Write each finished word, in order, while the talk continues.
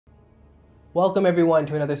Welcome everyone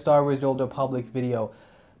to another Star Wars The Old Republic video.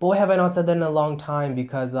 Boy, have I not said that in a long time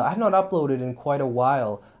because I've not uploaded in quite a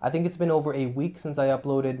while. I think it's been over a week since I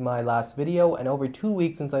uploaded my last video and over 2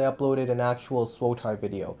 weeks since I uploaded an actual SWTOR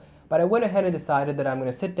video. But I went ahead and decided that I'm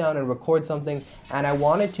going to sit down and record something, and I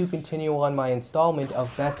wanted to continue on my installment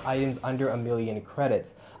of best items under 1,000,000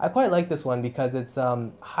 credits. I quite like this one because it's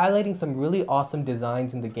highlighting some really awesome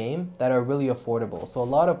designs in the game that are really affordable. So a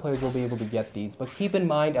lot of players will be able to get these. But keep in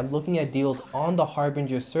mind, I'm looking at deals on the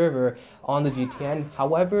Harbinger server on the GTN.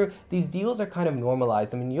 However, these deals are kind of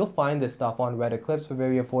normalized. I mean, you'll find this stuff on Red Eclipse for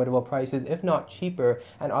very affordable prices, if not cheaper,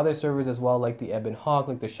 and other servers as well, like the Ebon Hawk,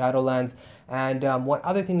 like the Shadowlands. And one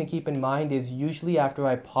other thing to keep in mind is usually after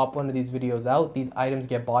I pop one of these videos out, these items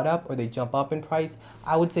get bought up or they jump up in price.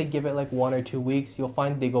 I would say give it like 1 or 2 weeks. You'll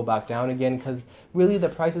find they go back down again because really the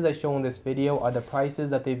prices I show in this video are the prices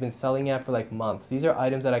that they've been selling at for like months. These are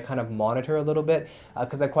items that I kind of monitor a little bit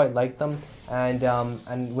because I quite like them.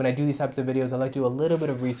 And when I do these types of videos, I like to do a little bit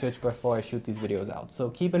of research before I shoot these videos out. So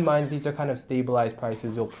keep in mind these are kind of stabilized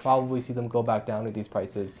prices. You'll probably see them go back down to these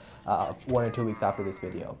prices 1 or 2 weeks after this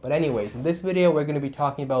video. But anyways, in this video we're going to be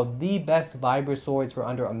talking about the best Vibroswords for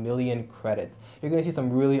under 1,000,000 credits. You're going to see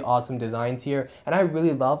some really awesome designs here, and I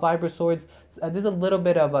really love Vibroswords. There's a little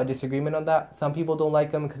bit of a disagreement on that. Some people don't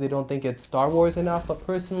like them because they don't think it's Star Wars enough, but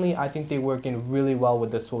personally I think they work in really well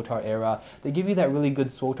with the SWTOR era. They give you that really good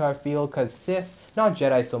SWTOR feel because Sith, not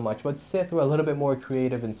Jedi so much, but Sith were a little bit more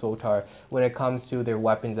creative in SWTOR when it comes to their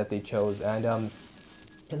weapons that they chose, and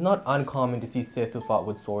it's not uncommon to see Sith who fought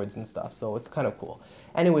with swords and stuff, so it's kind of cool.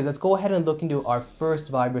 Anyways, let's go ahead and look into our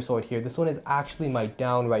first Vibrosword here. This one is actually my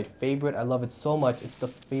downright favorite. I love it so much. It's the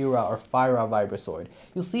Fira Vibrosword.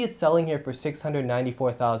 You'll see it selling here for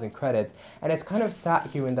 694,000 credits, and it's kind of sat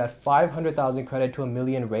here in that 500,000 credit to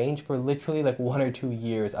 1,000,000 range for literally like 1 or 2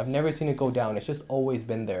 years. I've never seen it go down. It's just always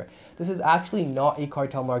been there. This is actually not a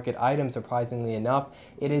cartel market item, surprisingly enough.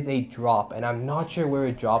 It is a drop, and I'm not sure where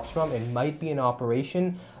it drops from. It might be an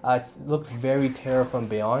operation. It looks very Terra from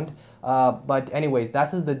Beyond. But anyways,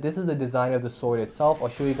 this is the design of the sword itself. I'll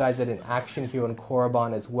show you guys it in action here on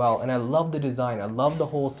Korriban as well. And I love the design. I love the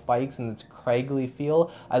whole spikes and its craggly feel.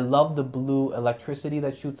 I love the blue electricity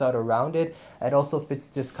that shoots out around it. It also fits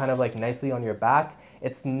just kind of like nicely on your back.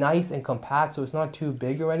 It's nice and compact, so it's not too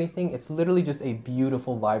big or anything. It's literally just a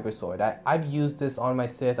beautiful Vibrosword. I've used this on my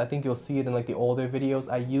Sith. I think you'll see it in like the older videos.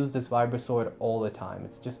 I use this Vibrosword all the time.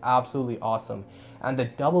 It's just absolutely awesome. And the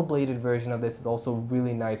double-bladed version of this is also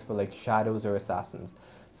really nice for like shadows or assassins.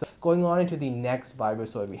 So going on into the next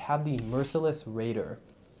Vibrosword, we have the Merciless Raider.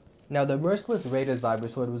 Now, the Merciless Raider's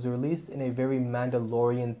Vibrosword was released in a very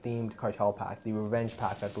Mandalorian-themed cartel pack, the Revenge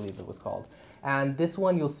Pack, I believe it was called. And this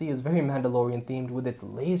one you'll see is very Mandalorian-themed with its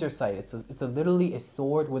laser sight. It's literally a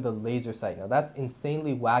sword with a laser sight. Now, that's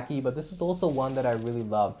insanely wacky, but this is also one that I really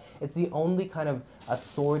love. It's the only kind of a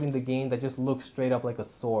sword in the game that just looks straight up like a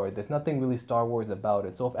sword. There's nothing really Star Wars about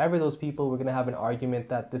it. So if ever those people were going to have an argument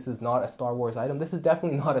that this is not a Star Wars item, this is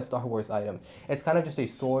definitely not a Star Wars item. It's kind of just a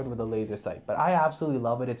sword with a laser sight. But I absolutely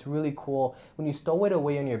love it. It's really cool. When you stow it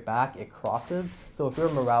away on your back, it crosses. So if you're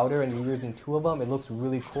a Marauder and you're using 2 of them, it looks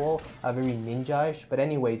really cool, very ninja-ish. But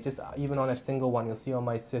anyways, just even on a single one, you'll see on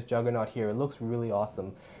my Sith Juggernaut here, it looks really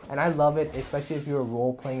awesome. And I love it, especially if you're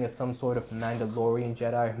role-playing as some sort of Mandalorian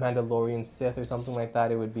Jedi or Mandalorian Sith or something like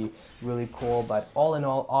that. It would be really cool. But all in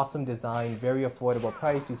all, awesome design, very affordable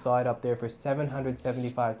price. You saw it up there for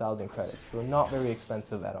 775,000 credits, so not very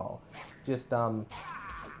expensive at all. Just a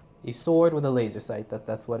sword with a laser sight.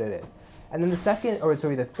 That's what it is. And then the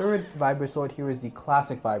third Vibrosword here is the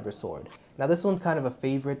classic Vibrosword. Now this one's kind of a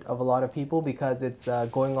favorite of a lot of people because it's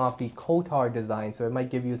going off the KOTOR design, so it might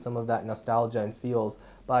give you some of that nostalgia and feels.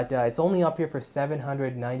 But it's only up here for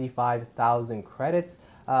 795,000 credits,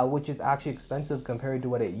 which is actually expensive compared to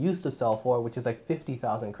what it used to sell for, which is like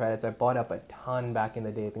 50,000 credits. I bought up a ton back in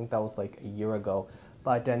the day. I think that was like a year ago.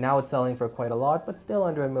 But now it's selling for quite a lot, but still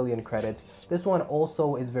under 1,000,000 credits. This one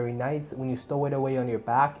also is very nice. When you stow it away on your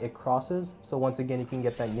back, it crosses. So once again, you can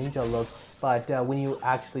get that ninja look. But when you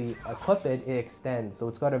actually equip it, it extends. So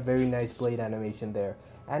it's got a very nice blade animation there.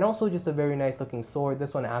 And also just a very nice looking sword.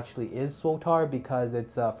 This one actually is SWTOR because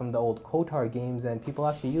it's from the old KOTOR games and people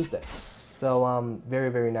actually used it. So very,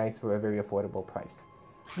 very nice for a very affordable price.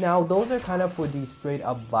 Now, those are kind of for the straight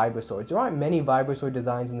up Vibroswords. There aren't many Vibrosword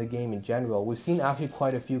designs in the game in general. We've seen actually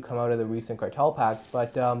quite a few come out of the recent cartel packs,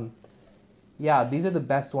 but yeah, these are the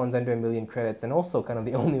best ones under 1,000,000 credits and also kind of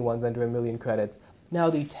the only ones under 1,000,000 credits. Now,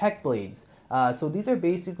 the Tech Blades. So these are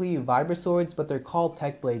basically Vibroswords, but they're called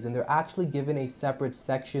Tech Blades, and they're actually given a separate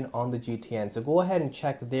section on the GTN. So go ahead and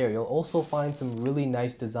check there. You'll also find some really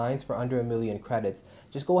nice designs for under 1,000,000 credits.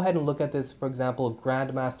 Just go ahead and look at this, for example,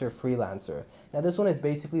 Grandmaster Freelancer. Now this one is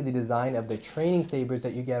basically the design of the training sabers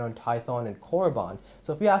that you get on Tython and Korriban.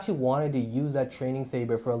 So if you actually wanted to use that training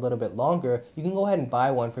saber for a little bit longer, you can go ahead and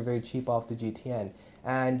buy one for very cheap off the GTN.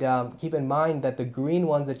 And keep in mind that the green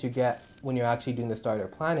ones that you get when you're actually doing the starter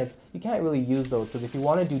planets, you can't really use those, because if you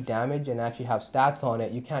want to do damage and actually have stats on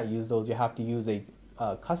it, you can't use those. You have to use a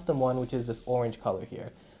custom one, which is this orange color here.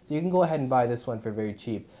 So you can go ahead and buy this one for very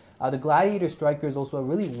cheap. The Gladiator Striker is also a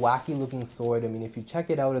really wacky looking sword. I mean, if you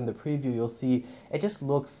check it out in the preview, you'll see it just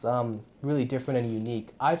looks really different and unique.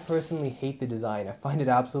 I personally hate the design. I find it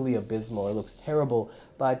absolutely abysmal. It looks terrible.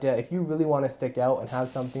 But if you really want to stick out and have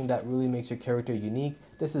something that really makes your character unique,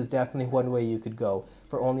 this is definitely one way you could go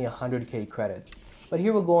for only 100k credits. But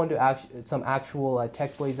here we'll go into some actual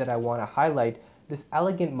tech plays that I want to highlight. This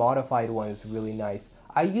Elegant Modified one is really nice.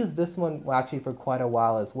 I used this one actually for quite a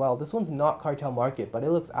while as well. This one's not Cartel Market, but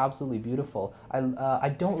it looks absolutely beautiful. I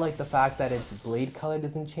don't like the fact that its blade color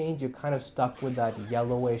doesn't change. You're kind of stuck with that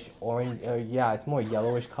yellowish orange, yeah, it's more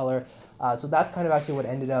yellowish color. So that's kind of actually what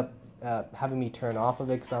ended up having me turn off of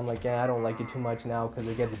it, because I'm like, yeah, I don't like it too much now because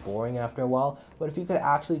it gets boring after a while. But if you could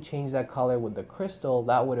actually change that color with the crystal,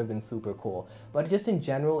 that would have been super cool. But just in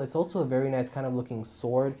general, it's also a very nice kind of looking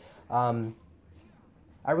sword.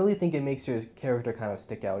 I really think it makes your character kind of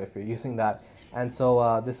stick out if you're using that. And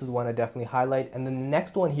so this is one I definitely highlight. And then the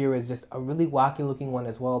next one here is just a really wacky looking one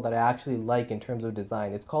as well that I actually like in terms of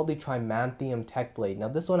design. It's called the Trimanthium Tech Blade. Now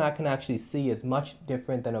this one I can actually see is much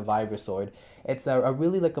different than a Vibrosword. It's a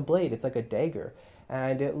really like a blade. It's like a dagger.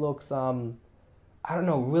 And it looks, I don't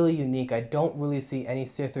know, really unique. I don't really see any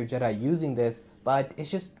Sith or Jedi using this, but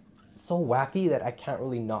it's just so wacky that I can't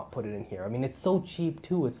really not put it in here. I mean, it's so cheap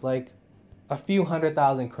too. It's like a few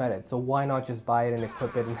 100,000 credits, so why not just buy it and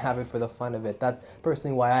equip it and have it for the fun of it? That's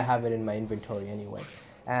personally why I have it in my inventory anyway.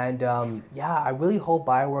 And yeah, I really hope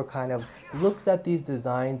BioWare kind of looks at these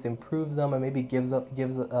designs, improves them, and maybe gives them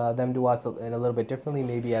to us in a little bit differently,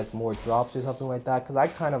 maybe as more drops or something like that, because I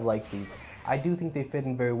kind of like these. I do think they fit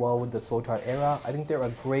in very well with the SWTOR era. I think they're a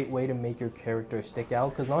great way to make your character stick out,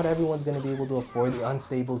 because not everyone's going to be able to afford the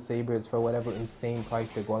unstable sabers for whatever insane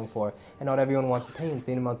price they're going for, and not everyone wants to pay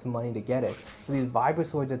insane amounts of money to get it. So these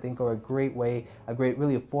Vibroswords I think are a great way, a great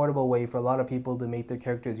really affordable way for a lot of people to make their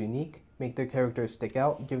characters unique, make their characters stick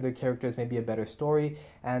out, give their characters maybe a better story,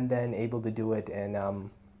 and then able to do it in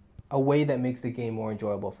a way that makes the game more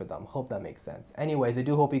enjoyable for them. Hope that makes sense. Anyways, I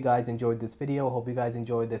do hope you guys enjoyed this video. Hope you guys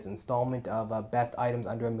enjoyed this installment of best items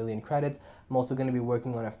under 1,000,000 credits. I'm also going to be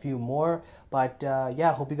working on a few more, but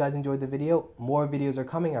yeah, hope you guys enjoyed the video. More videos are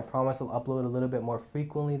coming. I promise I'll upload a little bit more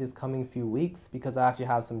frequently this coming few weeks, because I actually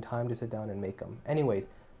have some time to sit down and make them. Anyways,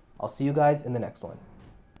 I'll see you guys in the next one.